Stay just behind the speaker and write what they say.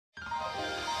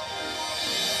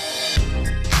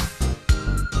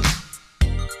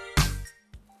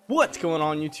What's going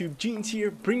on YouTube? Jeans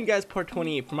here, bringing you guys part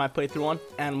 28 for my playthrough on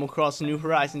Animal Crossing New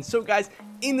Horizons. So guys,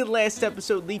 in the last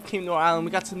episode, Leaf came to our island,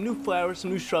 we got some new flowers,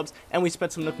 some new shrubs, and we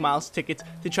spent some Nook Miles tickets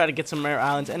to try to get some rare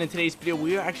islands. And in today's video,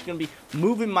 we are actually going to be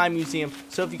moving my museum.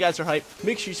 So if you guys are hyped,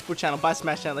 make sure you support the channel by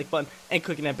smashing that like button and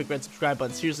clicking that big red subscribe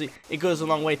button. Seriously, it goes a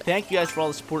long way. Thank you guys for all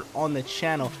the support on the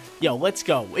channel. Yo, let's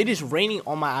go. It is raining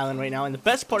on my island right now, and the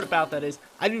best part about that is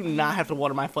I do not have to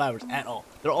water my flowers at all.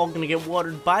 They're all going to get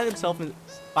watered by themselves, and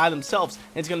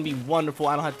it's going to be wonderful.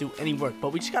 I don't have to do any work.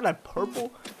 But we just got a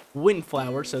purple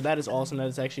windflower, so that is awesome. That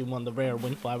is actually one of the rare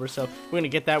windflowers, so we're going to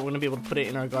get that. We're going to be able to put it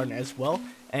in our garden as well.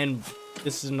 And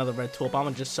this is another red tulip. I'm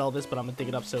going to just sell this, but I'm going to dig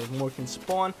it up so more can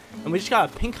spawn. And we just got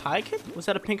a pink hyacinth. Was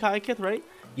that a pink hyacinth, right?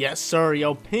 Yes, sir.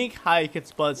 Yo, pink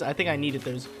hyacinth buds. I think I needed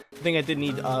those. I think I did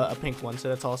need a pink one, so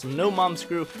that's awesome. No mom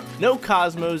screw, no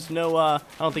cosmos, no, I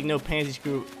don't think no pansy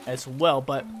screw as well,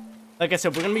 but like I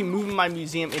said, we're going to be moving my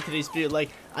museum in today's video.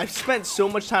 Like, I've spent so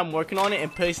much time working on it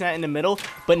and placing that in the middle,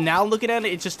 but now looking at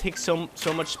it, it just takes so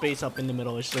much space up in the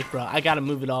middle. It's just like, bro, I got to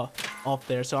move it off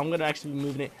there. So I'm going to actually be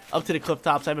moving it up to the cliff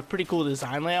tops. I have a pretty cool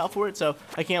design layout for it, so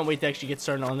I can't wait to actually get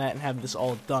started on that and have this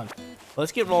all done.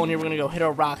 Let's get rolling here. We're going to go hit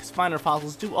our rocks, find our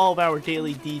fossils, do all of our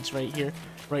daily deeds right here,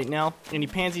 right now. Any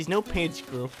pansies? No pansy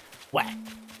screw. Whack.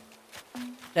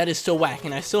 That is so whack,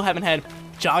 and I still haven't had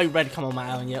Jolly Red come on my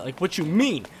island yet. Like, what you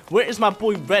mean? Where is my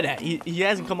boy Red at? He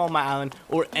hasn't come on my island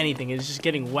or anything. It's just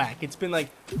getting whack. It's been like,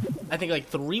 I think like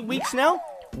 3 weeks now.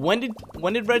 When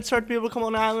did Red start to be able to come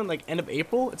on the island? Like end of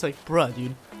April? It's like, bruh,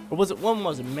 dude. Or was it, when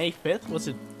was it? May 5th? Was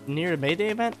it near the May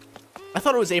Day event? I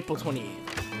thought it was April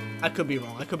 28th. I could be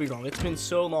wrong. I could be wrong. It's been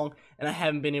so long, and I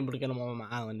haven't been able to get him on my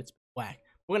island. It's whack.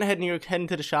 We're gonna head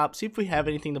into the shop, see if we have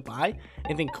anything to buy,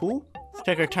 anything cool.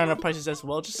 Check our turnip prices as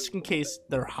well, just in case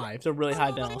they're high. If they're really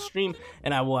high, then I'll stream,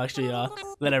 and I will actually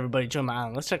let everybody join my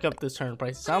island. Let's check up those turnip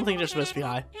prices. I don't think they're supposed to be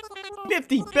high.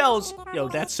 50 bells! Yo,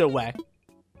 that's so whack.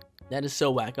 That is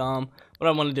so whack. What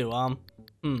I want to do, I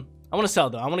want to sell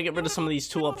though. I want to get rid of some of these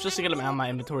tulips just to get them out of my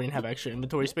inventory and have extra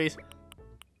inventory space.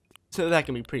 So that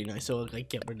can be pretty nice. So like,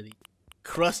 get rid of the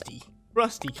crusty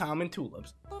common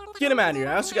tulips. Get them out of here.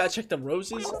 I also gotta check the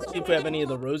roses, see if we have any of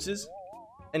the roses.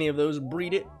 Any of those,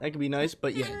 breed it. That could be nice.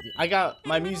 But yeah, I got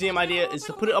my museum idea is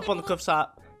to put it up on the cliff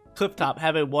top,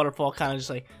 have a waterfall kind of just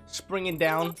like springing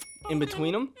down in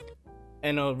between them,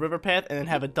 and a river path, and then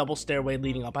have a double stairway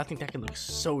leading up. I think that can look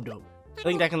so dope. I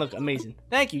think that can look amazing.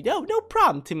 Thank you. No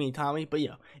problem to me, Tommy. But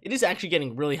yo, it is actually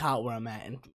getting really hot where I'm at,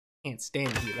 and can't stand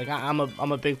it here. Like I'm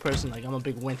a big person. Like I'm a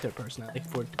big winter person. I like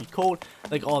for it to be cold,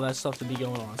 like all that stuff to be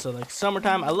going on. So like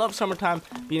summertime, I love summertime,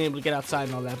 being able to get outside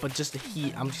and all that. But just the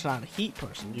heat, I'm just not a heat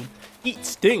person, dude. Heat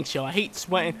stinks, yo. I hate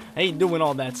sweating. I hate doing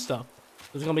all that stuff.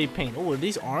 There's gonna be pain. Oh, are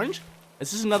these orange?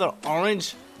 Is this another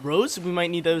orange rose? We might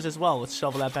need those as well. Let's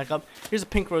shovel that back up. Here's a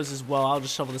pink rose as well. I'll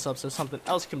just shovel this up so something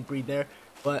else can breed there.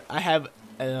 But I have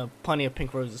plenty of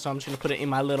pink roses, so I'm just going to put it in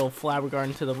my little flower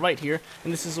garden to the right here,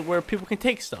 and this is where people can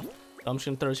take stuff. So I'm just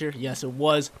going to throw this here. Yes, it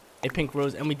was a pink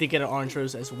rose, and we did get an orange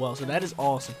rose as well, so that is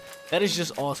awesome. That is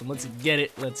just awesome. Let's get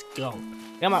it. Let's go.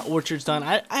 Got my orchards done.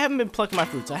 I haven't been plucking my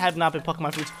fruits. I have not been plucking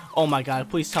my fruits. Oh my god,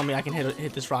 please tell me I can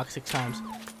hit this rock 6 times.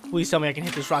 Please tell me I can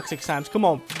hit this rock 6 times. Come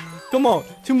on. Come on.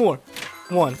 2 more.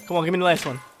 1. Come on, give me the last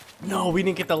one. No, we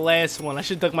didn't get the last one. I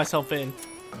should dug myself in.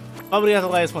 Probably got the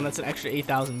last one. That's an extra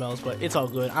 8,000 bells, but it's all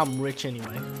good. I'm rich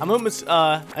anyway. I almost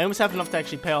have enough to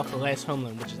actually pay off the last home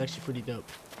loan, which is actually pretty dope.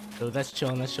 So that's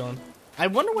chilling. That's chilling. I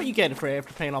wonder what you get for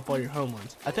after paying off all your home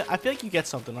loans. I feel like you get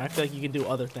something. Right? I feel like you can do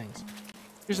other things.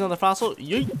 Here's another fossil.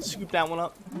 You scoop that one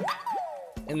up.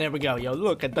 And there we go. Yo,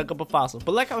 look, I dug up a fossil.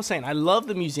 But like I was saying, I love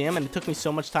the museum, and it took me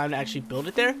so much time to actually build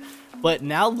it there. But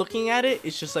now looking at it,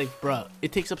 it's just like, bruh,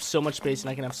 it takes up so much space, and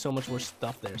I can have so much more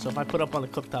stuff there. So if I put up on the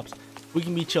cliff tops, we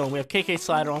can be chilling. We have KK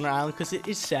Slider on our island because it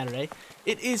is Saturday.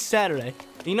 It is Saturday.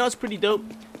 And you know what's pretty dope?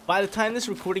 By the time this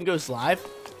recording goes live,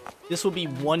 this will be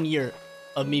 1 year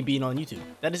of me being on YouTube.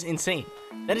 That is insane.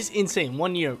 That is insane.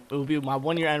 1 year. It will be my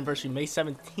 1 year anniversary, May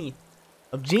 17th.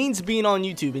 Of Jeans being on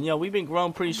YouTube, and yo, we've been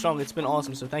growing pretty strong. It's been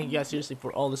awesome, so thank you guys seriously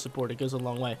for all the support. It goes a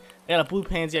long way. I got a blue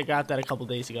pansy. I got that a couple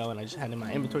days ago, and I just had it in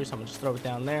my inventory, so I'm gonna just throw it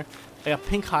down there. I got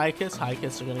pink hyacinths.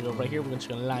 Hyacinths are gonna go right here. We're just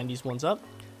gonna line these ones up.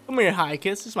 Come here,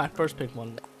 hyacinths. This is my first pink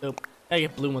one. Dope. I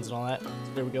get blue ones and all that. So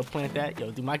there we go. Plant that.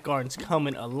 Yo, dude, my garden's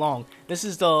coming along. This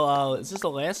is the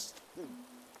last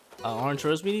orange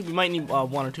rose we need. We might need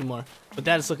 1 or 2 more, but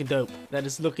that is looking dope. That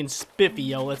is looking spiffy,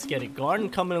 yo. Let's get it. Garden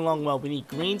coming along well. We need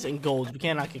greens and golds. We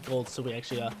cannot get golds until we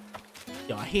actually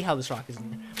yo, I hate how this rock is in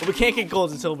there, but we can't get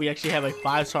golds until we actually have a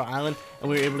 5-star island and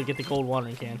we're able to get the gold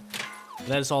watering can.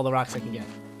 That is all the rocks I can get.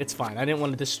 It's fine. I didn't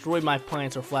want to destroy my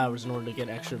plants or flowers in order to get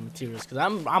extra materials, because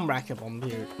I'm racking up on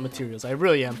materials. I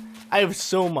really am. I have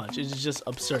so much. It's just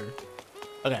absurd.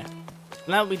 Okay.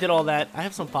 Now that we did all that, I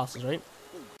have some fossils, right?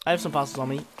 I have some fossils on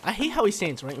me. I hate how he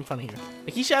stands right in front of here.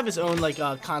 Like, he should have his own, like,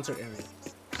 concert area.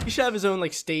 He should have his own,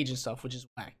 like, stage and stuff, which is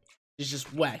whack. It's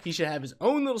just whack. He should have his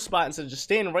own little spot instead of just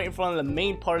standing right in front of the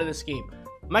main part of this game.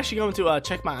 I'm actually going to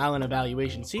check my island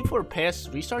evaluation. See if we're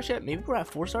past 3 stars yet. Maybe we're at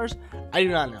 4 stars. I do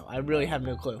not know. I really have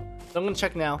no clue. So I'm going to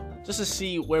check now just to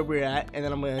see where we're at. And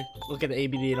then I'm going to look at the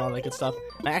ABD and all that good stuff.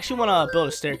 And I actually want to build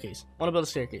a staircase.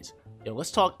 Yo,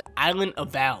 let's talk island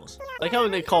evals. Like how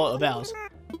they call it evals.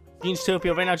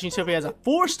 Genestopia. Right now, Genestopia has a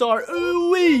 4-star.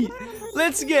 Ooh-wee.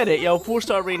 Let's get it. Yo,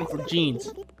 4-star rating for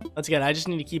Genes. Let's get it. I just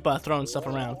need to keep throwing stuff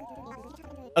around.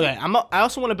 Okay, I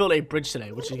also want to build a bridge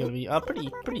today, which is going to be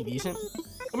pretty decent.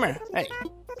 Come here.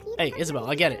 Hey, Isabel,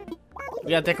 I get it. We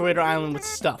got to decorate our island with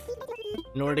stuff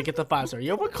in order to get the 5-star.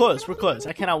 Yo, we're close.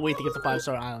 I cannot wait to get the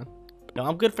 5-star island. No,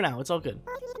 I'm good for now. It's all good.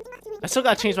 I still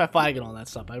got to change my flag and all that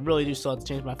stuff. I really do still have to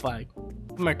change my flag.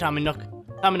 Come here, Tommy Nook.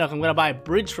 I'm going to buy a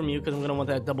bridge from you because I'm going to want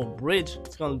that double bridge.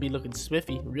 It's going to be looking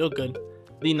spiffy, real good.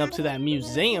 Leading up to that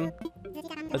museum.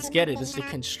 Let's get it. This is the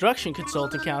construction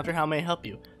consultant counter. How may I help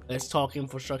you? Let's talk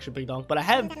infrastructure, big dog. But I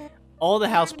have all the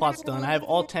house plots done. I have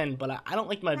all 10, but I don't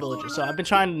like my villagers. So I've been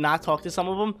trying to not talk to some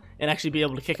of them and actually be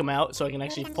able to kick them out so I can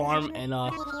actually farm and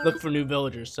look for new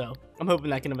villagers. So I'm hoping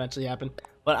that can eventually happen.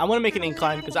 But I want to make an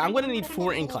incline because I'm going to need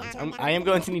 4 inclines. I am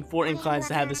going to need 4 inclines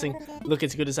to have this thing look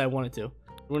as good as I want it to.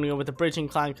 We're going to go with the bridge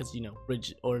incline because, you know,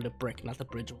 bridge or the brick, not the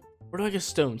bridge. Where do I get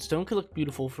stone? Stone could look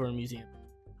beautiful for a museum.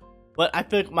 But I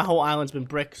feel like my whole island's been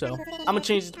brick, so I'm going to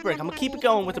change it to brick. I'm going to keep it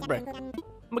going with the brick.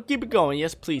 I'm gonna keep it going,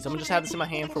 yes please. I'm gonna just have this in my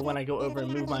hand for when I go over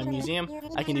and move my museum.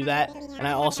 I can do that. And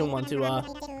I also want to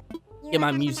get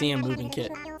my museum moving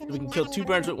kit. We can kill 2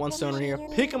 birds with 1 stone right here,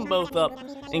 pick them both up,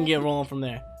 and get rolling from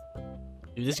there.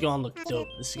 Dude, this is gonna look dope.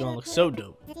 This is gonna look so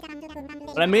dope.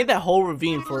 But I made that whole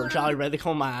ravine for Jolly Red to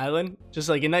come on my island. Just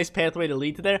like a nice pathway to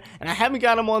lead to there. And I haven't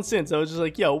got him on since. I was just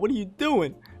like, yo, what are you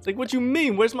doing? It's like, what you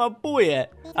mean? Where's my boy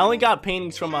at? I only got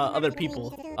paintings from other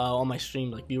people on my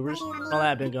stream, like viewers. All that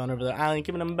I've been going over the island,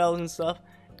 giving them bells and stuff.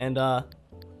 And,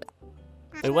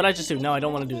 wait, what'd I just do? No, I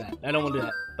don't want to do that. I don't want to do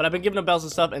that. But I've been giving them bells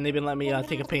and stuff, and they've been letting me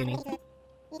take a painting.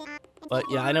 But,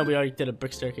 yeah, I know we already did a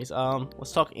brick staircase.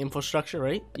 Let's talk infrastructure,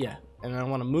 right? Yeah. And I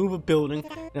want to move a building.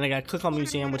 Then I got to click on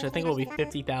museum, which I think will be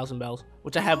 50,000 bells,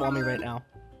 which I have on me right now.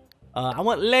 I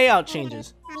want layout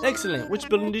changes. Excellent. Which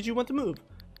building did you want to move?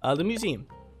 The museum.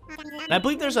 And I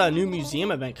believe there's a new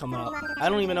museum event coming up. I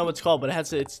don't even know what it's called, but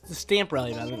it's the stamp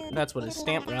rally event. That's what it is,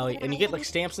 stamp rally. And you get like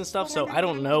stamps and stuff, so I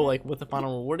don't know like what the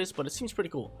final reward is, but it seems pretty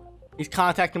cool. He's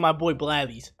contacting my boy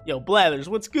Blathers. Yo, Blathers,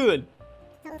 what's good?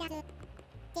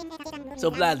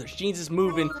 So Blathers, Genes is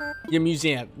moving your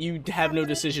museum. You have no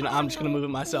decision. I'm just gonna move it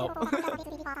myself.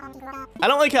 I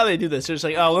don't like how they do this. They're just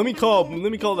like, oh, let me call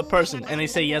the person, and they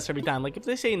say yes every time. Like if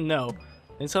they say no,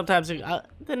 then sometimes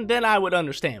then I would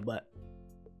understand, but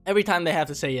every time they have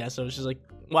to say yes, so it's just like,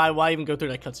 why even go through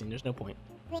that cutscene? There's no point.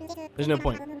 There's no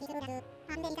point.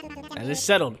 And it's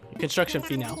settled. Construction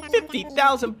fee now.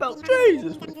 50,000 bells.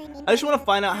 Jesus. I just want to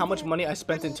find out how much money I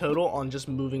spent in total on just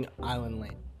moving island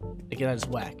land. Like, that is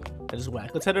whack. That is whack.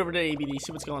 Let's head over to ABD,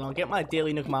 see what's going on. Get my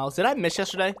daily Nook miles. Did I miss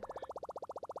yesterday?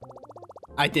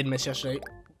 I did miss yesterday.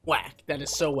 Whack. That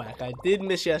is so whack. I did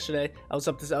miss yesterday. I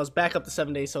was back up to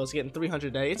 7 days, so I was getting 300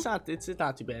 a day. It's not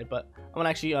too bad, but I'm gonna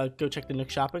actually go check the Nook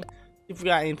shopping. See if we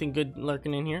got anything good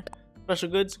lurking in here. Special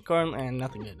goods, current, and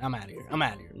nothing good. I'm out of here.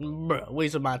 Bro,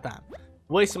 waste of my time.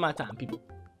 Waste of my time, people.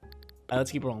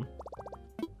 Let's keep rolling.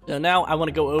 So now I want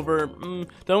to go over. Do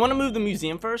I want to move the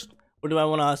museum first, or do I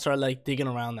want to start like digging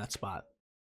around that spot?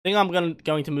 I think I'm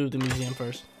going to move the museum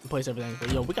first and place everything.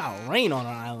 But yo, we got rain on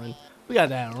our island. We got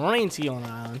that rain ski on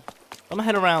our island. I'm gonna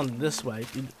head around this way.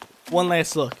 Dude. One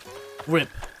last look. Rip.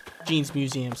 Gene's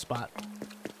museum spot.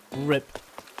 Rip.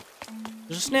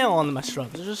 There's a snail on my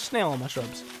shrubs. There's a snail on my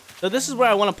shrubs. So this is where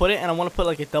I want to put it, and I want to put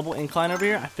like a double incline over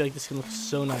here. I feel like this can look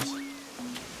so nice.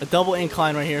 A double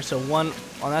incline right here. So one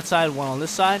on that side, one on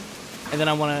this side, and then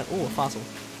I want to a fossil.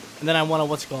 And then I want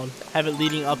to have it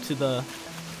leading up to the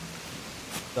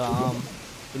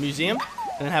museum,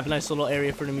 and then have a nice little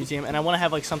area for the museum. And I want to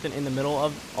have like something in the middle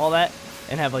of all that,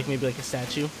 and have like maybe like a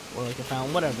statue or like a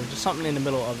fountain, whatever. Just something in the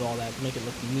middle of all that to make it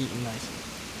look neat and nice.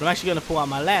 But I'm actually gonna pull out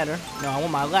my ladder. No, I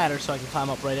want my ladder so I can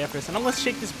climb up right after this. And I'm gonna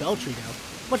shake this bell tree down.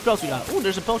 How much bells we got? Oh,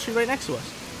 there's a bell tree right next to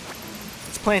us.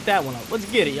 Let's plant that one up. Let's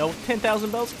get it, yo.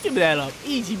 10,000 bells. Give me that up.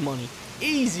 Easy money.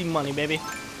 Easy money, baby.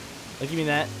 Like, give me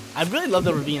that. I really love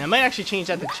the ravine. I might actually change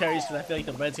that to cherries because I feel like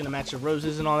the red's gonna match the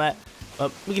roses and all that.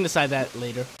 But we can decide that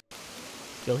later.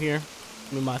 Go here.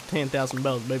 Give me my 10,000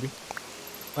 bells, baby.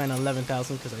 Plan on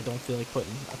 11,000 because I don't feel like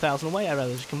putting 1,000 away. I'd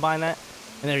rather just combine that.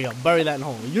 And there you go. Bury that in the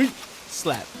hole. Yeet.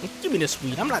 Slap. Give me this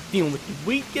weed. I'm not dealing with you,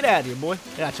 weed. Get out of here, boy.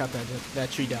 I gotta chop that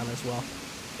tree down as well.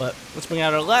 But let's bring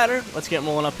out our ladder. Let's get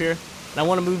rolling up here. And I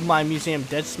want to move my museum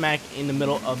dead smack in the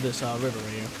middle of this river right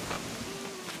here.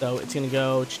 So it's gonna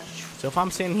go. So if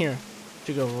I'm standing here, it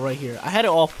should go right here. I had it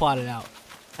all plotted out.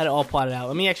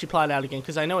 Let me actually plot it out again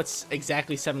because I know it's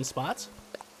exactly 7 spots.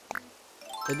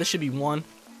 So this should be 1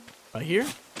 right here.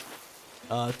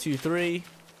 2, 3,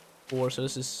 4. So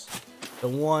this is the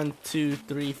 1, 2,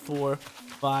 3, 4,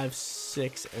 5,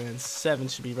 6, and then 7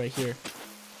 should be right here.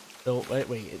 So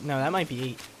wait, no, that might be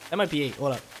 8. That might be 8.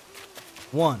 Hold up.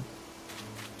 1.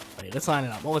 Wait, let's line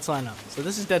it up. Let's line up. So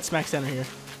this is dead smack center here.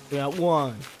 We got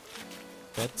 1.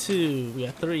 We got 2. We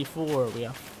got 3, 4. We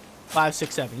got 5,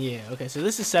 6, 7. Yeah. Okay. So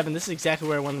this is 7. This is exactly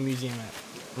where I want the museum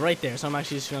at. Right there. So I'm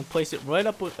actually just gonna place it right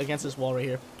up against this wall right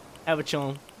here. Have it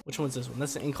chilling. Which one's this one?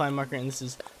 That's the incline marker, and this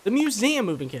is the museum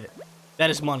moving kit. That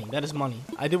is money. That is money.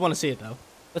 I do want to see it though.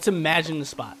 Let's imagine the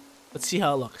spot. Let's see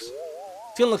how it looks.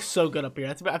 It's gonna look so good up here.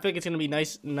 I feel like it's gonna be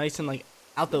nice and like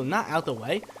not out the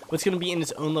way, but it's gonna be in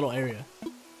its own little area.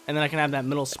 And then I can have that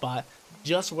middle spot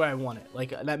just where I want it. Like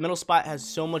that middle spot has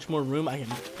so much more room. I can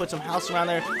put some house around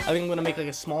there. I think I'm gonna make like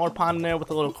a smaller pond in there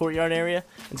with a little courtyard area.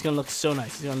 It's gonna look so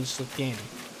nice. It's gonna just look dandy.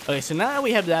 Okay, so now that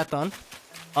we have that done,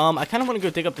 I kind of want to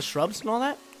go dig up the shrubs and all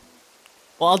that.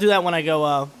 Well, I'll do that when I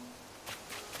go.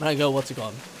 What's it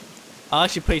called? I'll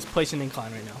actually place an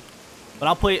incline right now. But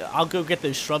I'll go get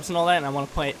those shrubs and all that, and I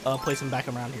want to place them back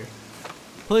around here.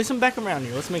 Place them back around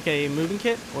here. Let's make a moving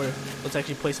kit, or let's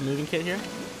actually place a moving kit here.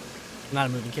 Not a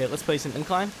moving kit. Let's place an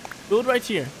incline. Build right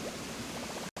here.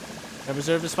 I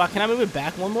reserve the spot. Can I move it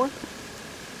back one more?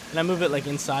 Can I move it like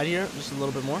inside here, just a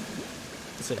little bit more?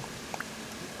 Let's see.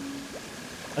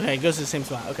 Okay, it goes to the same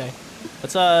spot. Okay.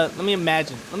 Let's let me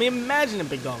imagine. Let me imagine a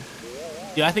big dog.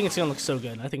 Dude, I think it's gonna look so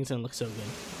good.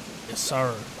 Yes,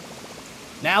 sir.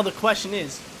 Now the question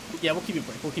is, yeah, we'll keep it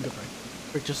brick.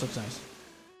 Brick just looks nice.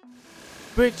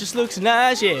 Brick just looks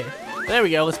nice, yeah. There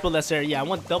we go. Let's build that stair. Yeah, I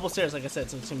want double stairs, like I said.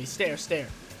 So it's gonna be stair,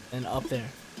 and up there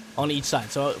on each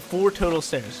side. So 4 total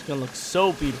stairs. It's gonna look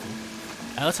so beautiful.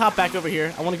 Now let's hop back over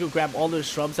here. I want to go grab all those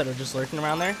shrubs that are just lurking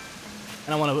around there,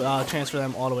 and I want to transfer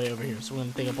them all the way over here. So we're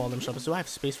gonna dig up all them shrubs. Do I have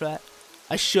space for that?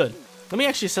 I should. Let me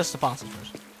actually assess the fossils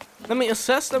first. Let me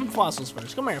assess them fossils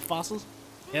first. Come here, fossils.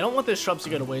 Yeah, I don't want those shrubs to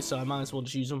go to waste, so I might as well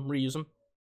just use them, reuse them,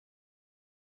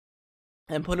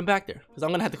 and put them back there. Because I'm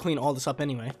going to have to clean all this up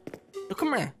anyway. So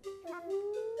come here.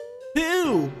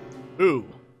 Ooh.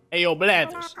 Hey, yo,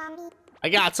 Blathers. I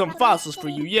got some fossils for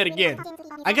you yet again.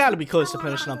 I got to be close to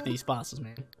finishing up these fossils,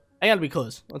 man. I got to be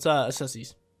close. Let's assess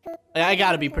these. I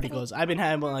got to be pretty close. I've been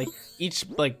having, like, each,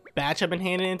 like, batch I've been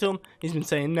handing into him, he's been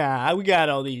saying, nah, we got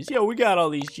all these. Yo, we got all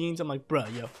these genes. I'm like,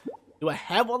 bruh, yo. Do I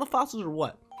have all the fossils or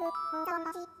what?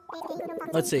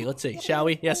 Let's see, shall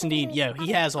we? Yes, indeed. Yo,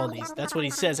 he has all these. That's what he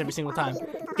says every single time.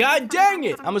 God dang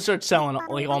it! I'm gonna start selling,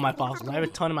 like, all my fossils. I have a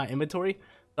ton in my inventory,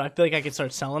 so I feel like I can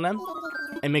start selling them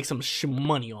and make some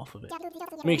money off of it.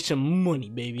 Make some money,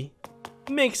 baby.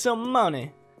 Make some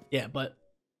money. Yeah, but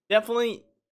definitely,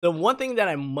 the one thing that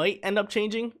I might end up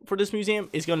changing for this museum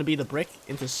is going to be the brick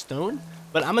into stone.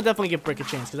 But I'm gonna definitely give brick a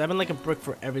chance, because I've been liking brick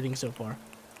for everything so far.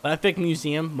 But I think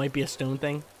museum might be a stone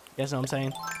thing. You guys know what I'm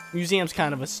saying? Museum's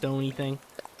kind of a stony thing.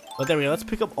 But there we go. Let's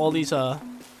pick up all these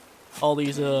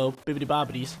bibbidi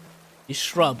bobbities, these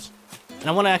shrubs. And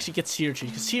I want to actually get cedar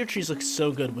trees, because cedar trees look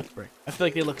so good with brick. I feel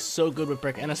like they look so good with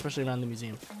brick, and especially around the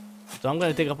museum. So I'm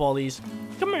gonna dig up all these.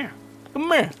 Come here.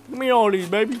 Give me all these,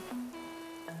 baby.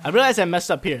 I realized I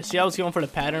messed up here. See, I was going for the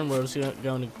pattern where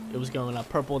it was going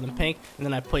purple and then pink, and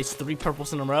then I placed 3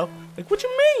 purples in a row. Like, what you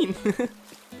mean?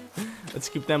 Let's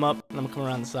scoop them up, and I'm gonna come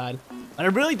around the side. And I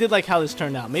really did like how this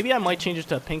turned out. Maybe I might change it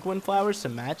to pink windflowers to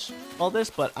match all this,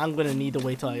 but I'm gonna need to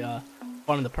wait till I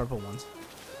farm the purple ones,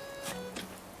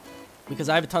 because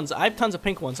I have tons of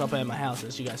pink ones up at my house,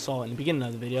 as you guys saw in the beginning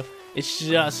of the video. It's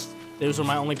just those are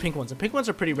my only pink ones. The pink ones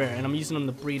are pretty rare, and I'm using them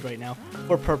to breed right now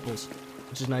for purples,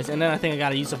 which is nice. And then I think I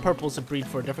gotta use the purples to breed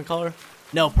for a different color.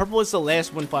 No, purple is the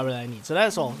last windflower that I need, so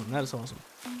that's awesome. That is awesome.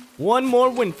 One more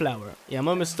windflower. Yeah, I'm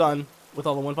almost done with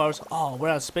all the windflowers. Oh, we're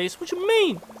out of space. What you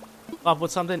mean? Up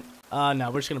with something? No,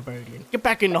 we're just gonna bury it here. Get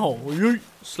back in the hole.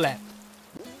 Slap.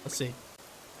 Let's see.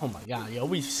 Oh my god, yo,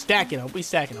 we stacking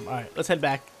them. All right, let's head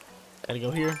back. Gotta go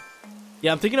here.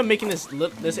 Yeah, I'm thinking of making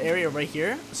this area right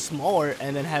here smaller,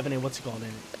 and then having a what's it called in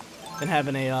it? And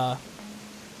having a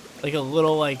like a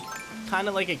little, like, kind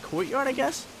of like a courtyard, I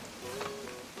guess.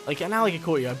 like not like a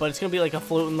courtyard, but it's gonna be like a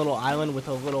floating little island with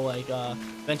a little like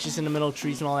benches in the middle,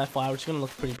 trees and all that flowers. It's gonna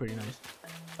look pretty nice.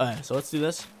 Alright, so let's do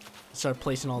this. Start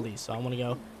placing all these. So I want to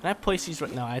go. Can I place these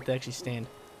right now? I have to actually stand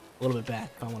a little bit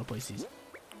back if I want to place these.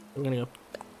 We're gonna go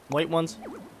white ones.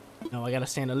 No, I gotta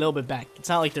stand a little bit back. It's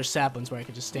not like there's saplings where I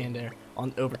could just stand there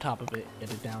on over top of it,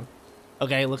 get it down.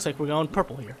 Okay, it looks like we're going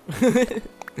purple here.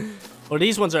 Or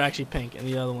these ones are actually pink, and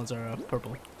the other ones are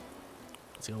purple.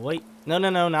 Let's go white. No,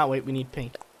 not white. We need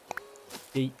pink.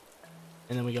 And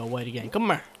then we go white again. Come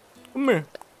here. Come here.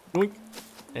 Doink.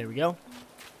 There we go.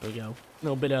 There we go. A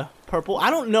little bit of purple. I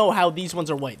don't know how these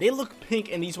ones are white. They look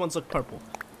pink, and these ones look purple.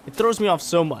 It throws me off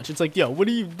so much. It's like, yo, what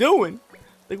are you doing?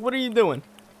 Like, what are you doing?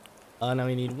 Now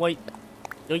we need white.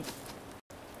 Yoink.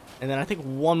 And then I think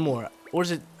one more. Or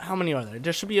is it, how many are there?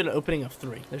 There should be an opening of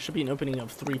 3. There should be an opening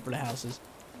of 3 for the houses.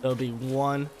 There'll be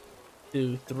 1,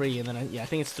 2, 3, and then, I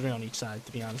think it's 3 on each side,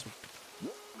 to be honest with you.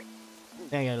 I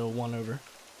think I gotta do 1 over.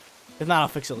 If not, I'll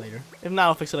fix it later. If not,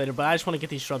 I'll fix it later, but I just want to get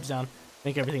these shrubs down,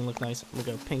 make everything look nice. We'll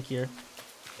go pink here.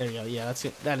 There we go. Yeah, that's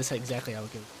it. That is exactly how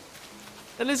it goes.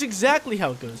 That is exactly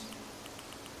how it goes.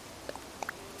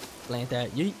 Plant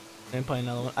that. Yeet. And play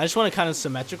another one. I just want it kind of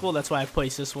symmetrical. That's why I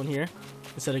placed this one here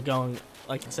instead of going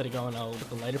with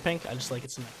the lighter pink. I just like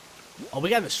it symmetrical. Oh, we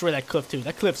gotta destroy that cliff too.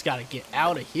 That cliff's gotta get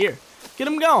out of here. Get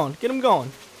him going. Get him going.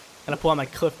 And I pull out my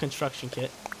cliff construction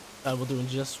kit. We'll do in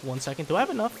just 1 second. Do I have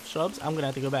enough shrubs? I'm gonna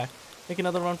have to go back. Make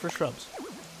another run for shrubs.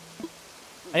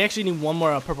 I actually need one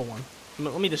more purple one.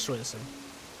 Let me destroy this thing.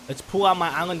 Let's pull out my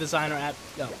island designer app.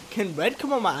 Yo, can red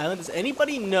come on my island? Does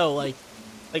anybody know like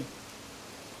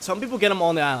some people get them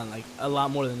on the island like a lot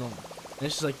more than normal. And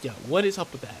it's just like, yo, what is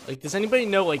up with that? Like, does anybody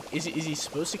know, like, is he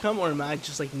supposed to come, or am I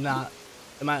just like not?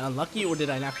 Am I unlucky, or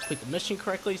did I not complete the mission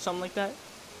correctly? Something like that.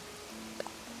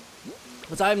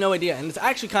 But I have no idea, and it's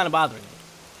actually kind of bothering me.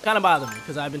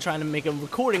 Because I've been trying to make a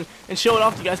recording and show it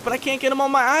off to you guys, but I can't get him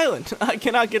on my island. I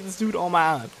cannot get this dude on my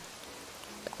island.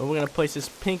 But we're gonna place this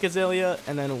pink azalea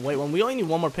and then a white one. We only need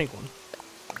one more pink one.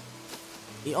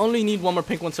 We only need one more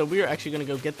pink one, so we are actually gonna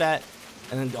go get that.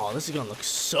 And then, oh, this is gonna look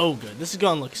so good. This is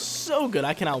gonna look so good.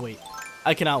 I cannot wait.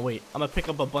 I cannot wait. I'm gonna pick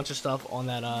up a bunch of stuff on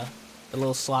that the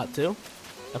little slot too,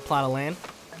 that plot of land.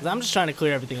 Cause I'm just trying to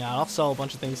clear everything out. I'll sell a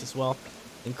bunch of things as well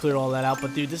and clear all that out.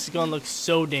 But dude, this is gonna look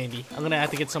so dandy. I'm gonna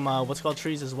have to get some what's called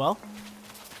trees as well.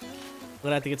 I'm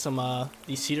gonna have to get some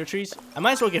these cedar trees. I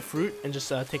might as well get fruit and just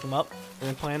take them up and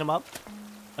then plant them up.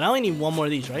 But I only need one more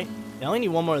of these, right? Yeah, I only need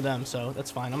one more of them, so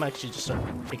that's fine. I'm actually just start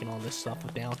taking all this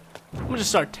stuff down. I'm gonna just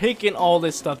start taking all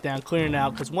this stuff down, clearing it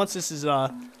out, because once this is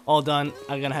all done,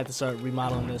 I'm gonna have to start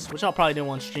remodeling this, which I'll probably do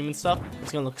on stream and stuff.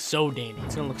 It's gonna look so dandy.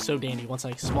 It's gonna look so dandy once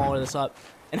I smaller this up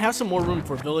and have some more room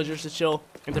for villagers to chill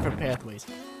and different pathways.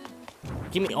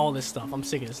 Give me all this stuff. I'm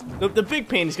sick of this. The big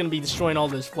pain is gonna be destroying all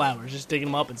those flowers, just digging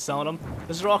them up and selling them.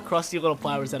 Those are all crusty little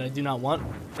flowers that I do not want.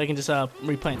 I can just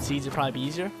replant seeds. It'd probably be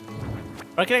easier.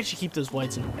 Or I can actually keep those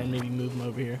whites and maybe move them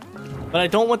over here. But I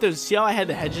don't want those. See how I had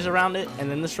the hedges around it and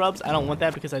then the shrubs? I don't want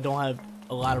that because I don't have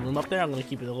a lot of room up there. I'm going to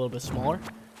keep it a little bit smaller.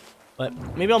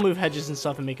 But maybe I'll move hedges and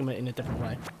stuff and make them in a different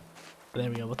way. But there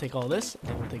we go. We'll take all this,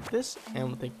 and we'll take this, and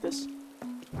we'll take this.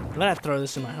 I'm going to throw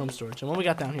this in my home storage. And what we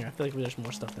got down here? I feel like there's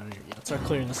more stuff down here. Yeah, let's start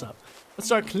clearing this up. Let's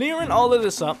start clearing all of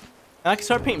this up. And I can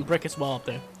start painting brick as well up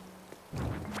there.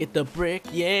 Get the brick,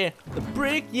 yeah. The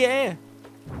brick, yeah.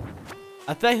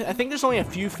 I think there's only a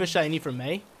few fish that I need for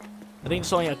May. I think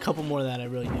there's only a couple more that I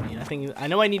really do need. I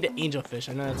know I need the angelfish.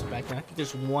 I know that's a fact. And I think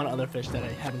there's one other fish that I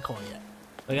haven't caught yet.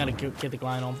 I gotta get the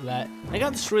grind on for that. I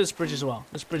gotta destroy this bridge as well.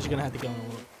 This bridge is gonna have to go in a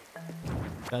little.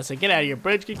 Gotta say, get out of here,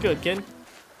 bridge. Get good, kid.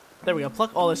 There we go.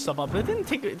 Pluck all this stuff up. It didn't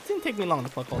take me long to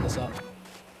pluck all this up.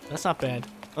 That's not bad.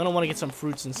 I'm gonna want to get some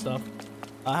fruits and stuff.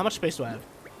 How much space do I have?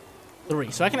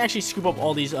 3. So I can actually scoop up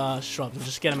all these shrubs and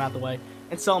just get them out the way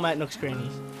and sell them at Nook's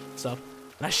Crannies stuff.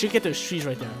 And I should get those trees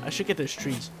right there. I should get those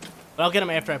trees. But I'll get them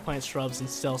after I plant shrubs and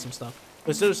sell some stuff.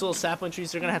 Because those little sapling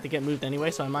trees, they're going to have to get moved anyway,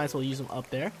 so I might as well use them up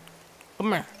there.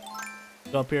 Come here.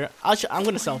 Go up here. I'm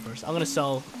going to sell first. I'm going to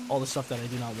sell all the stuff that I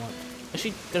do not want.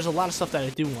 Actually, there's a lot of stuff that I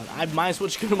do want. I might as well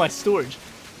just go to my storage.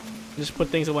 And just put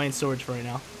things away in storage for right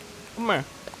now. Come here.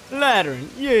 Laddering.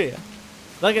 Yeah.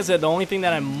 Like I said, the only thing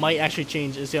that I might actually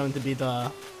change is going to be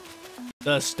the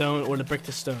stone or the brick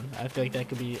to stone. I feel like that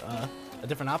could be a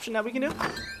different option that we can do.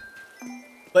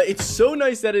 But it's so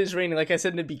nice that it is raining. Like I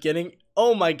said in the beginning,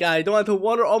 oh my god, I don't have to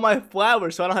water all my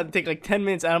flowers, so I don't have to take like 10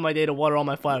 minutes out of my day to water all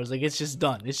my flowers. Like, it's just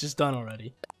done. It's just done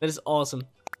already. That is awesome.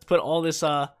 Let's put all this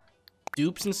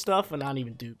dupes and stuff, and not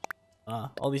even dupe.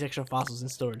 All these extra fossils in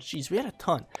storage. Jeez, we had a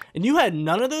ton. And you had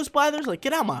none of those blathers? Like,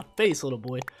 get out of my face, little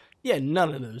boy. You had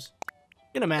none of those.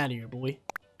 Get them out of here, boy.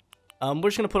 We're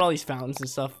just gonna put all these fountains and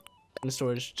stuff in the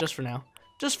storage just for now.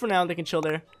 Just for now, they can chill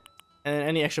there. And then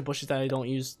any extra bushes that I don't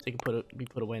use, they can be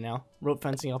put away now. Rope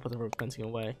fencing, I'll put the rope fencing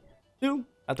away. 2,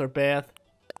 outdoor bath.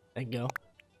 There you go.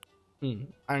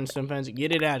 Ironstone fence,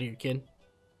 get it out of here, kid.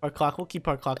 Our clock, we'll keep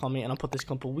our clock on me, and I'll put this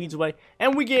clump of weeds away.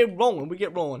 And we get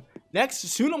rolling, Next,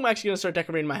 soon I'm actually gonna start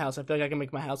decorating my house. I feel like I can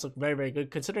make my house look very, very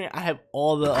good, considering I have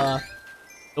all the,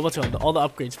 all the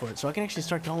upgrades for it. So I can actually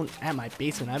start going at my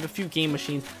basement. I have a few game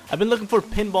machines. I've been looking for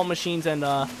pinball machines and,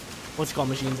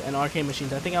 machines and arcade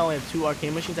machines. I think I only have 2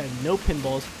 arcade machines. I have no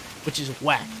pinballs, which is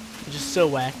whack. Which is so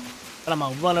whack. But I'm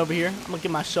gonna run over here. I'm gonna get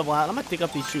my shovel out. I'm gonna dig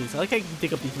up these trees. I like how you can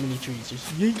dig up these mini trees. Just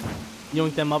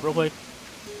yoink them up real quick.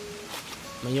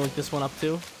 I'm gonna yoink this one up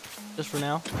too, just for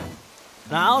now.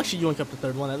 And I'll actually yoink up the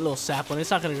 3rd one, that little sap one.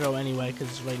 It's not gonna grow anyway because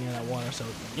it's right near that water. So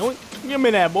yoink, give me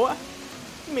that, boy.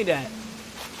 Give me that.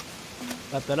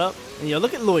 Wrap that up. And yo,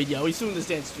 look at Lloyd, yo. He's doing this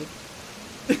dance too.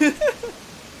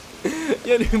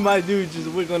 Yeah, dude, my dude just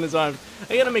wiggling his arms.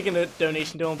 I gotta make a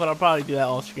donation to him, but I'll probably do that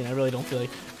off screen. I really don't feel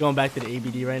like going back to the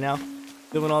ABD right now,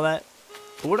 doing all that.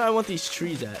 But where do I want these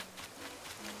trees at?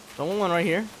 I want one right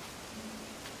here.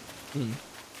 Where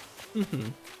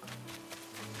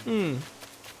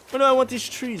do I want these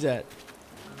trees at?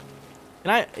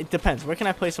 It depends. Where can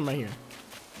I place them right here?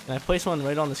 Can I place one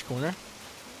right on this corner?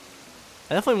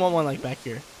 I definitely want one like back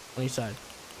here on each side.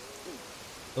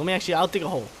 Let me actually, I'll dig a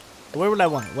hole. Where would I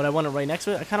want it? Would I want it right next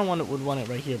to it? I kind of would want it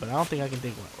right here, but I don't think I can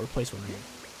dig one or place one right here.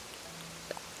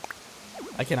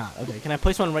 I cannot. Okay, can I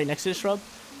place one right next to the shrub?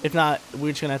 If not,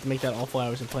 we're just gonna have to make that all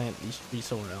flowers and plant these trees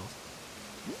somewhere else.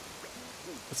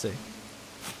 Let's see.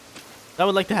 I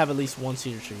would like to have at least one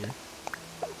cedar tree here.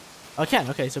 Oh, I can.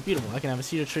 Okay, so beautiful. I can have a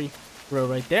cedar tree grow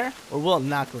right there, or will it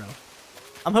not grow?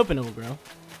 I'm hoping it will grow.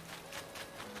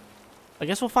 I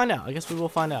guess we'll find out. I guess we will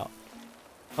find out.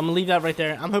 I'm gonna leave that right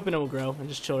there. I'm hoping it will grow and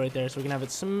just chill right there so we can have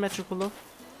it symmetrical look.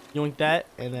 Yoink that,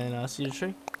 and then cedar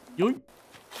tree. Yoink.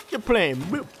 You're playing.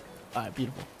 Boop. Alright,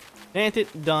 beautiful. Plant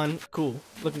it. Done. Cool.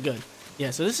 Looking good.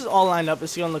 Yeah, so this is all lined up.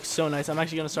 This is gonna look so nice. I'm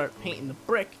actually gonna start painting the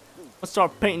brick. Let's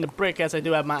start painting the brick as I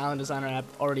do have my Island Designer app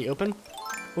already open.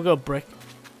 We'll go brick.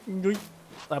 Yoink.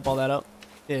 Slap all that up.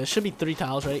 Yeah, it should be 3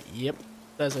 tiles, right? Yep.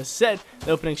 As I said,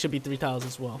 the opening should be 3 tiles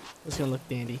as well. It's gonna look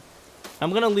dandy.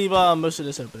 I'm gonna leave most of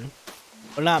this open.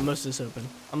 Or not most of this open.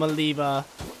 I'm gonna leave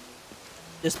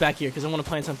this back here because I want to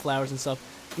plant some flowers and stuff.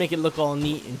 Make it look all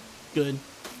neat and good.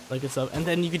 Like it's up. And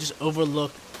then you could just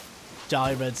overlook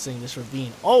Jolly Red Sing, this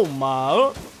ravine. Oh my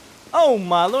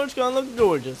lord, it's gonna look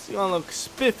gorgeous. It's gonna look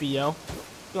spiffy, yo.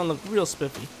 It's gonna look real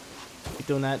spiffy. Keep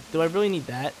doing that. Do I really need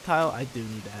that tile? I do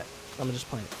need that. I'm gonna just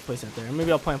place that there. And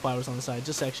maybe I'll plant flowers on the side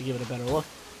just to actually give it a better look.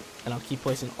 And I'll keep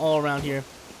placing all around here.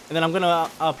 And then I'm gonna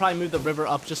probably move the river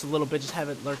up just a little bit, just have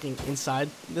it lurking inside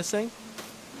this thing.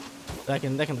 That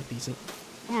can look decent.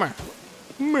 Come here.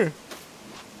 Come here.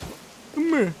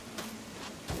 Come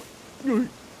here.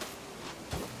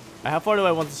 How far do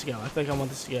I want this to go? I think I want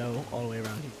this to go all the way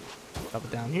around here. Drop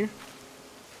it down here.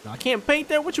 No, I can't paint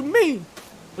there. What you mean?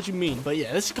 What you mean? But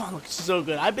yeah, this is gonna look so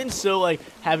good. I've been so like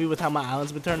happy with how my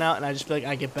island's been turning out, and I just feel like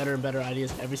I get better and better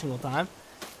ideas every single time.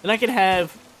 Then I could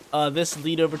have this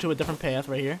lead over to a different path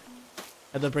right here.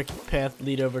 Have the brick path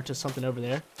lead over to something over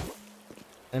there.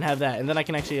 And have that. And then I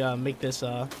can actually make this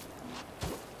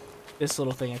this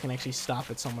little thing. I can actually stop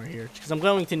it somewhere here. Because I'm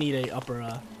going to need a upper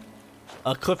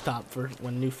a cliff top for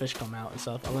when new fish come out and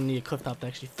stuff. I'm going to need a cliff top to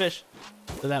actually fish.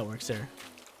 So that works there.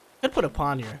 I could put a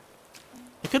pond here.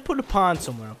 I could put a pond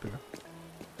somewhere up here.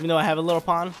 Even though I have a little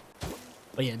pond.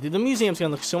 But yeah, dude, the museum's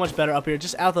gonna look so much better up here.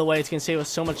 Just out of the way, it's gonna save us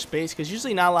so much space. Because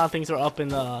usually not a lot of things are up in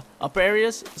the upper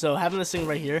areas. So having this thing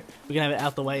right here, we can have it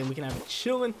out the way and we can have it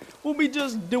chilling. We'll be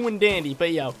just doing dandy.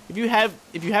 But yo, if you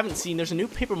haven't seen, there's a new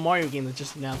Paper Mario game that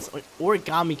just announced, like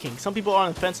Origami King. Some people are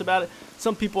on the fence about it.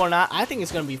 Some people are not. I think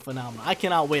it's gonna be phenomenal. I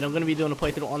cannot wait. I'm gonna be doing a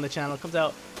playthrough on the channel. It comes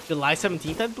out July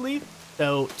 17th, I believe.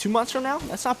 So 2 months from now.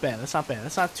 That's not bad. That's not bad.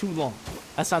 That's not too long.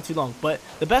 That's not too long. But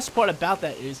the best part about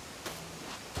that is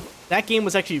that game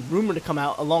was actually rumored to come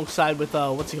out alongside with,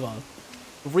 what's it called?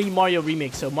 3 Mario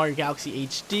remakes. So Mario Galaxy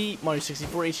HD, Mario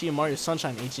 64 HD, and Mario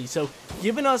Sunshine HD. So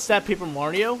giving us that Paper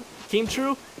Mario came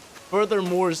true,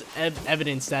 furthermore is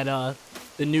evidence that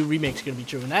the new remake's going to be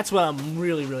true. And that's what I'm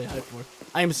really, really hyped for.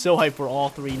 I am so hyped for all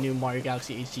 3 new Mario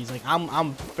Galaxy HDs. Like,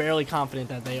 I'm fairly confident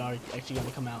that they are actually going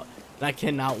to come out. And I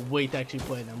cannot wait to actually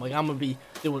play them. Like, I'm going to be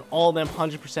doing all of them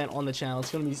 100% on the channel.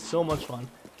 It's going to be so much fun.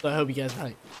 So I hope you guys are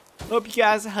hyped. Hope you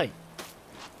guys are hyped.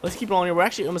 Let's keep rolling here. We're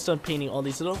actually almost done painting all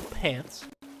these little paths.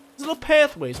 These little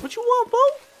pathways. What you want, bro?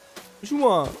 What you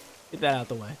want? Get that out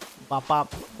the way. Bop,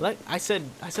 bop. Like I said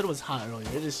it was hot earlier.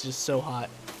 It is just so hot.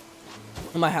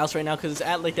 in my house right now because it's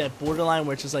at like that borderline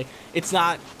where it's just like it's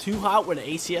not too hot where the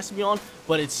AC has to be on,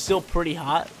 but it's still pretty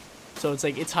hot. So it's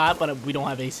like it's hot, but we don't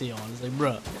have AC on. It's like,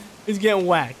 bruh, it's getting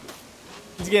whacked.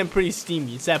 It's getting pretty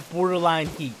steamy. It's that borderline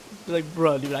heat. It's like,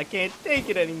 bruh, dude, I can't take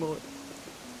it anymore.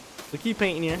 So keep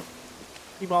painting here.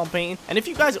 Keep on painting. And if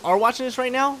you guys are watching this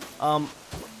right now,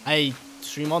 I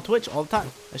stream on Twitch all the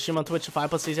time. I stream on Twitch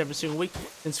 5+ days every single week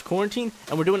since quarantine,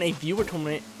 and we're doing a viewer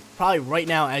tournament probably right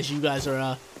now as you guys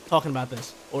are talking about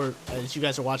this, or as you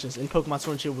guys are watching this. In Pokemon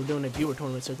Sword and Shield, we're doing a viewer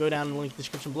tournament, so go down in the link in the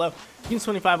description below.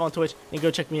 Teams25 on Twitch, and go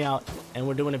check me out, and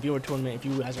we're doing a viewer tournament if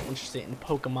you guys are interested in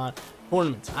Pokemon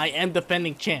tournaments. I am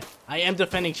defending champ.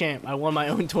 I won my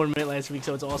own tournament last week,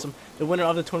 so it's awesome. The winner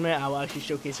of the tournament, I will actually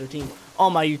showcase their team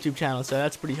on my YouTube channel, so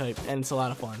that's pretty hype, and it's a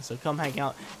lot of fun. So come hang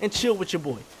out and chill with your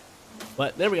boy.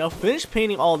 But there we go. Finished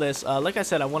painting all this. Like I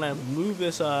said, I want to move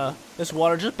this this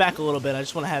water just back a little bit. I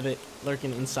just want to have it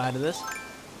lurking inside of this.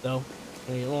 So,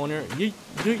 I'm going to go in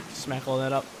here. Smack all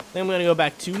that up. Then I'm going to go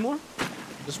back 2 more.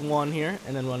 Just 1 here,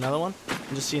 and then another one. And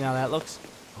just see how that looks.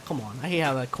 Oh, come on. I hate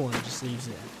how that corner just leaves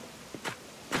it.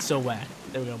 It's so whack.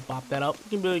 There we go. Bop that up.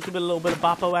 Give it a little bit of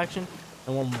boppo action.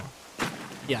 And 1 more.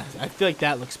 Yeah, I feel like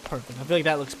that looks perfect.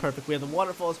 We have the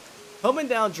waterfalls coming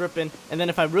down, dripping. And then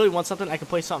if I really want something, I can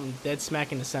place something dead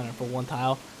smack in the center for 1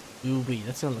 tile. Ooh-wee.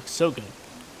 That's going to look so good.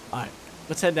 Alright.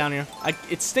 Let's head down here.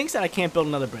 It stinks that I can't build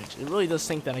another bridge. It really does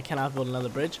stink that I cannot build another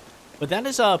bridge. But that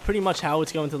is pretty much how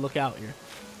it's going to look out here.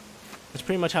 That's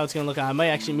pretty much how it's going to look out. I might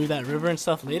actually move that river and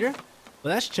stuff later. But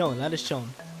that's chilling. That is chilling.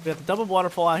 We got the double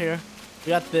waterfall out here. We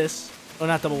got this. Oh,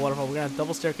 not double waterfall. We're going to have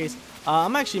double staircase.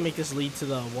 I'm actually make this lead to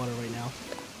the water right now.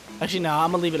 Actually, no.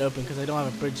 I'm going to leave it open because I don't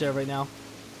have a bridge there right now.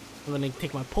 I'm going to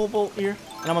take my pole bolt here.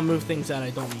 And I'm going to move things that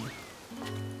I don't need.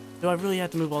 Do I really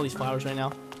have to move all these flowers right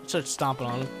now? Start stomping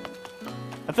on them.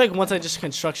 I feel like once I just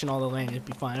construction all the land, it'd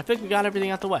be fine. I feel like we got everything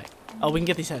out the way. Oh, we can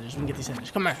get these hedges.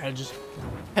 Come here, hedges.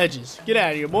 Hedges. Get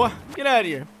out of here, boy. Get out of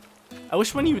here. I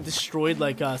wish when you destroyed,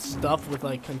 like, stuff with,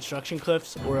 like, construction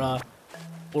cliffs or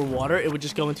water, it would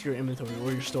just go into your inventory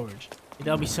or your storage. Like,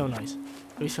 that would be so nice.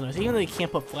 That would be so nice. Even though you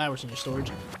can't put flowers in your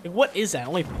storage. Like, what is that?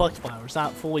 Only plucked flowers,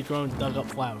 not fully grown, dug up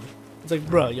flowers. It's like,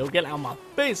 bro, yo, get out of my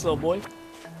face, little boy.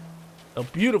 So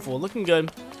beautiful. Looking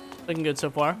good. Looking good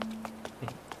so far.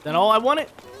 Is that all I wanted?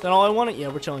 Is that all I wanted? Yeah,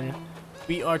 we're chilling here.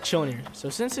 We are chilling here. So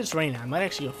since it's raining, I might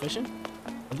actually go fishing.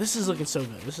 But this is looking so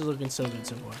good. This is looking so good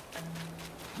so far.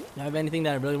 Do I have anything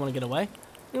that I really want to get away?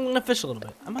 I'm going to fish a little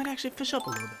bit. I might actually fish up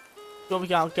a little bit. See what we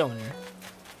got going here.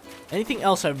 Anything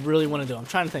else I really want to do? I'm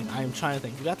trying to think. I am trying to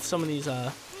think. We got some of these,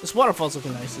 this waterfall's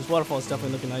looking nice. This waterfall is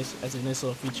definitely looking nice as a nice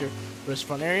little feature for this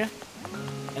front area.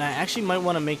 And I actually might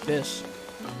want to make this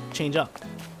change up.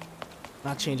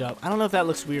 Not change up. I don't know if that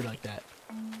looks weird like that.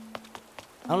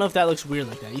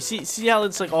 You see how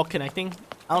it's like all connecting?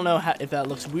 I don't know if that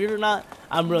looks weird or not.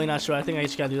 I'm really not sure. I think I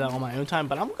just gotta do that on my own time.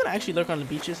 But I'm gonna actually lurk on the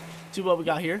beaches, see what we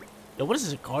got here. Yo, what is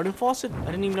this, a garden faucet? I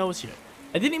didn't even know it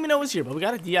was here. But we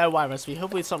got a DIY recipe.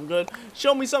 Hopefully it's something good.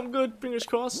 Show me something good. Fingers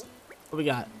crossed. What we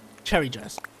got? Cherry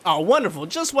dress. Oh, wonderful.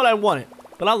 Just what I wanted.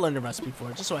 But I'll learn the recipe for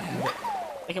it, just so I have it.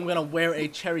 I think I'm gonna wear a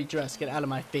cherry dress. Get out of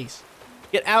my face.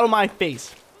 Get out of my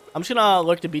face. I'm just gonna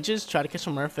lurk the beaches, try to catch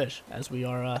some rare fish as we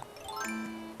are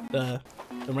the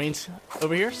rain's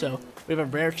over here, so we have a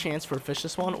rare chance for fish to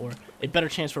spawn, or a better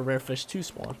chance for rare fish to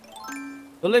spawn.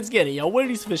 So let's get it, yo. Where are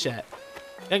these fish at?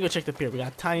 Gotta go check the pier. We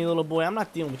got a tiny little boy. I'm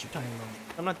not dealing with you, tiny little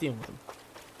boy. I'm not dealing with him.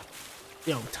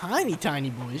 Yo, tiny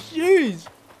boys. Jeez.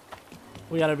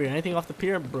 We got over here. Anything off the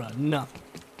pier? Bruh, nothing.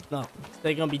 Nothing.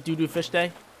 Today gonna be doo-doo fish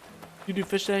day? Doo-doo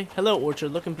fish day? Hello,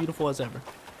 Orchard. Looking beautiful as ever.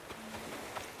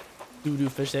 Doo-doo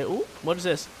fish day. Ooh, what is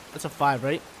this? That's a 5,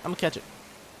 right? I'm gonna catch it.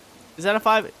 Is that a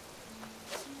 5?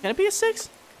 Can it be a 6?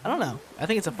 I don't know. I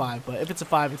think it's a 5, but if it's a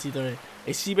 5, it's either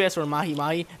a sea bass or a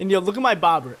mahi-mahi. And yo, look at my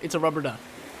bobber. It's a rubber duck.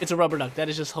 It's a rubber duck. That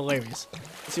is just hilarious.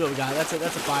 Let's see what we got. That's a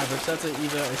 5er. So that's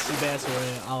either a sea bass or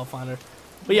an olifaunder.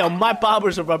 But yo, my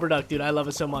bobber's a rubber duck, dude. I love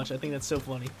it so much. I think that's so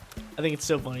funny. I think it's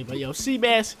so funny. But yo, sea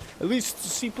bass, at least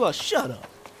C+. Shut up.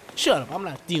 Shut up. I'm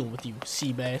not dealing with you,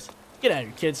 sea bass. Get out of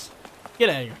here, kids. Get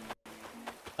out of here.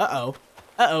 Uh-oh.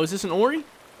 Uh-oh, is this an Ori?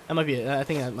 That might be, I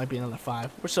think that might be another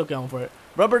 5. We're still going for it.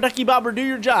 Rubber ducky bobber, do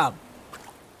your job.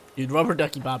 Dude, rubber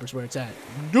ducky bobber's where it's at.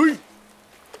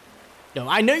 Yo,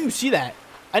 I know you see that.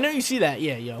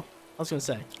 Yeah, yo. I was gonna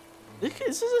say.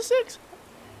 Is this a 6?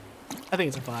 I think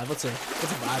it's a 5. Let's see. It's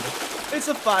a 5er. It's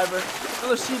a 5er.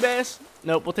 Another sea bass.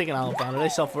 Nope, we'll take an olifaunder. They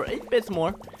sell for a bit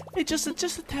more. Hey, just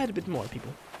a tad bit more,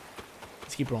 people.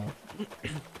 Let's keep rolling.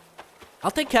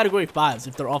 I'll take category 5s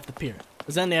if they're off the pier.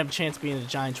 Because then they have a chance of being in the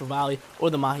Giant Trevally or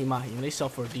the Mahi Mahi. And they sell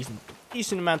for a decent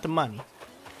amount of money.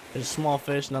 There's a small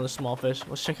fish, another small fish.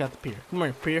 Let's check out the pier. Come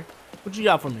here, pier. What you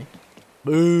got for me?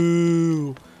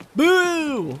 Boo!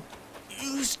 Boo!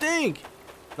 You stink!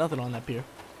 Nothing on that pier.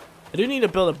 I do need to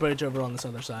build a bridge over on this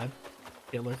other side.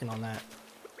 Get lurking on that.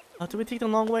 Oh, did we take the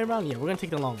long way around? Yeah, we're gonna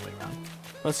take the long way around.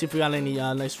 Let's see if we got any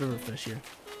nice river fish here.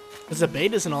 Because the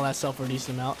bait isn't all that sell for a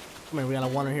decent amount. Come here, we got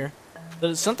a oneer here.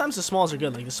 But sometimes the smalls are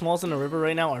good. Like the smalls in the river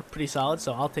right now are pretty solid,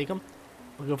 so I'll take them.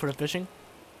 We'll go for the fishing.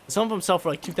 Some of them sell for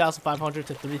like $2,500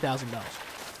 to $3,000.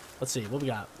 Let's see, what we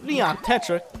got? Neon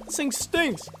Tetra. This thing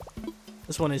stinks.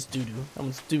 This one is doo-doo. That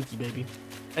one's dookie, baby.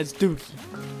 That's dookie.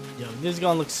 Yo, this is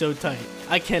gonna look so tight.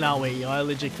 I cannot wait, yo. I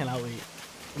legit cannot wait.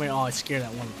 Come here. Oh, I scared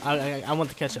that one. I want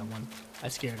to catch that one. I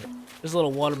scared it. There's a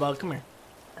little water bug. Come here.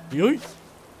 Yoink.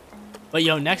 But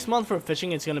yo, next month for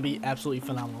fishing, it's gonna be absolutely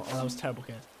phenomenal. Oh, that was terrible,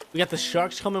 guys. We got the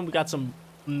sharks coming. We got some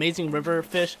amazing river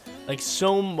fish. Like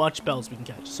so much bells we can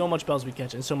catch. So much bells we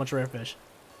catch, and so much rare fish.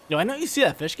 Yo, I know you see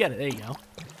that fish. Get it. There you go.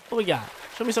 What we got?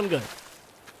 Show me something good.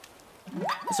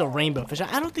 It's a rainbow fish.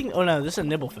 I don't think. Oh no, this is a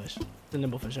nibblefish. It's a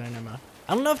nibblefish. I never mind.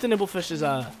 I don't know if the nibblefish is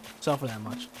sell for that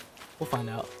much. We'll find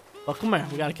out. Well, come here.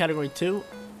 We got a category 2.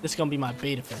 This is gonna be my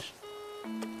beta fish.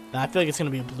 Now, I feel like it's gonna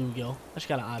be a bluegill. I just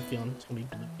got an odd feeling it's gonna be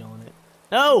bluegill in it.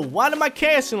 No, why am I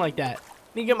casting like that? I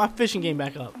need to get my fishing game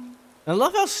back up. And I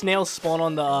love how snails spawn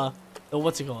on the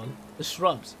what's it called? The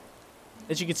shrubs.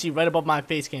 As you can see right above my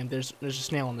face cam, there's a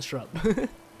snail on the shrub.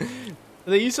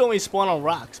 They used to only spawn on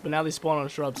rocks, but now they spawn on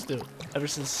shrubs too. Ever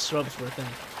since shrubs were a thing.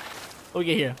 What we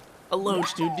get here? A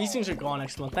loach, dude. These things are gone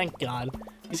next month. Thank God.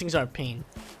 These things are a pain.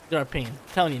 They're a pain.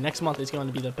 I'm telling you, next month is going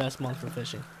to be the best month for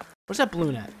fishing. Where's that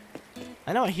balloon at?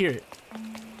 I know I hear it.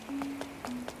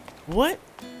 What?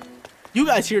 You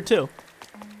guys here too.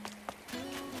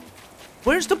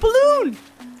 Where's the balloon?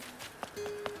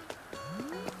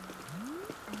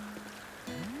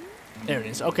 There it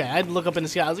is. Okay, I had to look up in the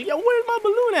sky. I was like, yo, where's my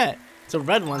balloon at? It's a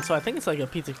red one, so I think it's like a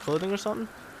piece of clothing or something.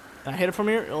 Can I hit it from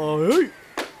here? Oh, hey.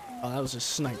 Oh, that was just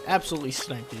sniped. Absolutely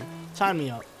sniped, dude. Time me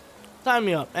up. Time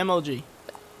me up. MLG.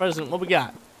 President, what we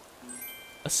got?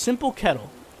 A simple kettle.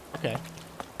 Okay.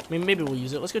 I mean, maybe we'll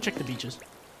use it. Let's go check the beaches.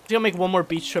 Let's go make one more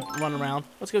beach trip run around.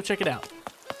 Let's go check it out.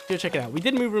 Let's go check it out. We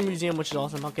did move to a museum, which is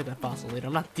awesome. I'll get that fossil later.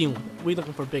 I'm not dealing with it. We're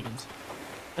looking for biggins.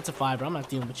 That's a fiber. I'm not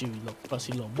dealing with you, you little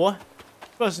fussy little boy.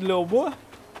 Fussy little boy.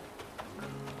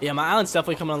 Yeah, my island's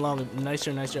definitely coming along nicer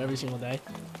and nicer every single day.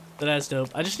 So that's dope.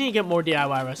 I just need to get more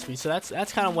DIY recipes. So that's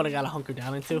kind of what I gotta hunker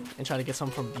down into and try to get some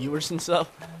from viewers and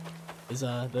stuff. Is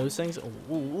those things?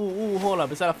 Ooh, hold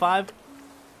up. Is that a 5?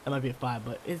 That might be a 5,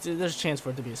 but there's a chance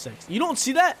for it to be a 6. You don't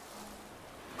see that?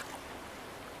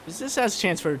 This has a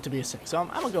chance for it to be a 6, so I'm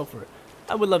gonna go for it.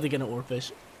 I would love to get an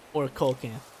oarfish or a coal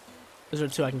can. Those are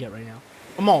 2 I can get right now.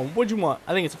 Come on, what'd you want?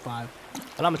 I think it's a 5,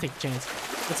 but I'm gonna take a chance.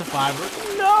 It's a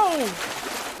 5. No!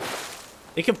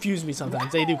 They confuse me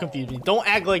sometimes. They do confuse me. Don't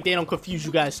act like they don't confuse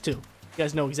you guys too. You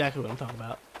guys know exactly what I'm talking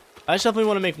about. I just definitely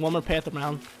want to make one more path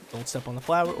around. Don't step on the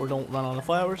flower or don't run on the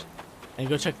flowers. And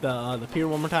go check the pier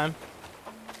one more time.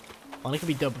 Oh, it could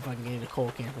be dope if I can get a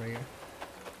coal can right here.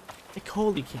 A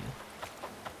coaly can.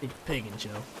 They biggins, Joe.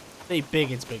 They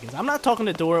biggins. I'm not talking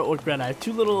to Dora or Greta. I have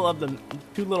two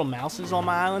little mouses on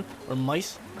my island, or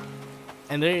mice.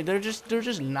 And they're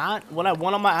just not what I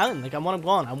want on my island. Like I want them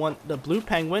gone. I want the blue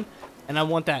penguin. And I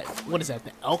want that, what is that,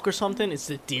 the elk or something? It's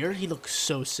the deer. He looks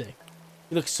so sick.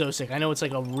 He looks so sick. I know it's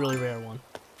like a really rare one.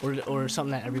 Or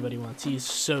something that everybody wants. He's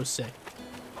so sick.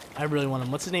 I really want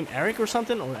him. What's his name? Eric or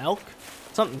something? Or Elk?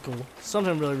 Something cool.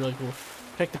 Something really, really cool.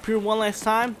 Check the pier one last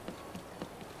time.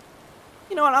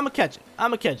 You know what? I'm going to catch it.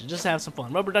 I'm going to catch it. Just to have some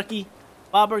fun. Rubber ducky.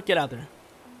 Bobber, get out there.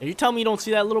 Are you telling me you don't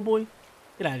see that little boy?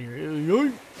 Get out of here.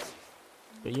 Yoink.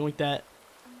 Okay, yoink that.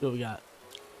 See what we got.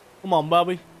 Come on,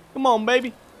 Bobby. Come on,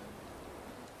 baby.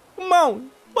 Come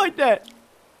on, like that.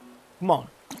 Come on.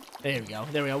 There we go.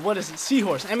 There we go. What is it?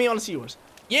 Seahorse. Emmy on a seahorse.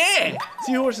 Yeah!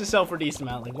 Seahorses sell for a decent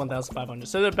amount, like 1,500.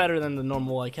 So they're better than the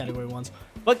normal like category ones.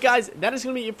 But guys, that is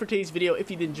going to be it for today's video. If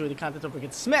you did enjoy the content, don't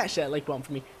forget to smash that like button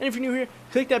for me. And if you're new here,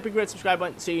 click that big red subscribe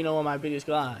button so you know when my videos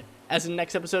go live. As in the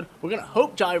next episode, we're going to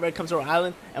hope Jolly Red comes to our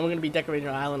island, and we're going to be decorating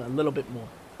our island a little bit more.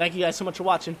 Thank you guys so much for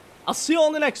watching. I'll see you all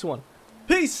in the next one.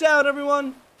 Peace out,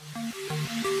 everyone!